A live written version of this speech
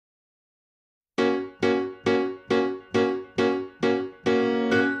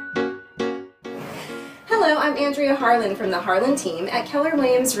Hello, I'm Andrea Harlan from the Harlan team at Keller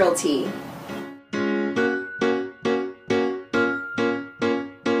Williams Realty.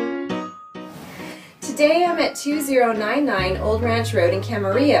 Today I'm at 2099 Old Ranch Road in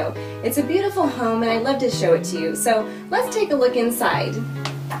Camarillo. It's a beautiful home and I'd love to show it to you, so let's take a look inside.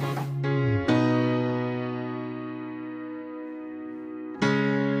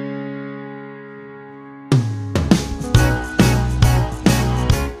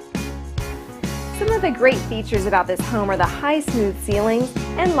 Some of the great features about this home are the high smooth ceilings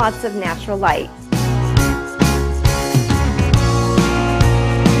and lots of natural light.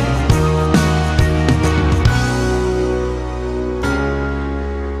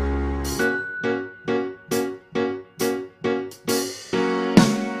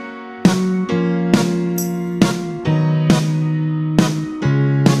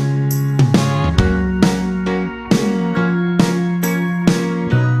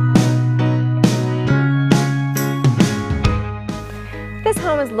 This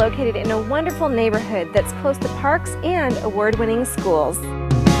home is located in a wonderful neighborhood that's close to parks and award-winning schools.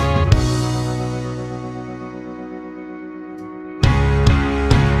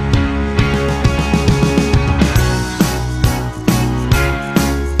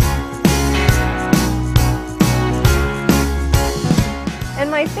 And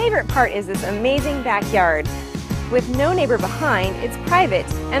my favorite part is this amazing backyard. With no neighbor behind, it's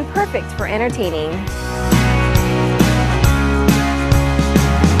private and perfect for entertaining.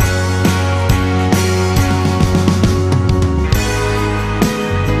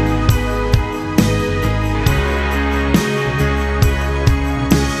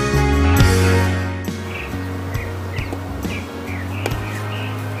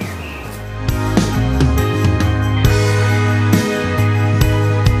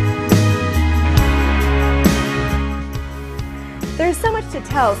 There's so much to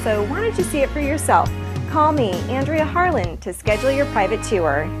tell, so why don't you see it for yourself? Call me, Andrea Harlan, to schedule your private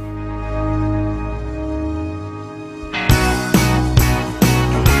tour.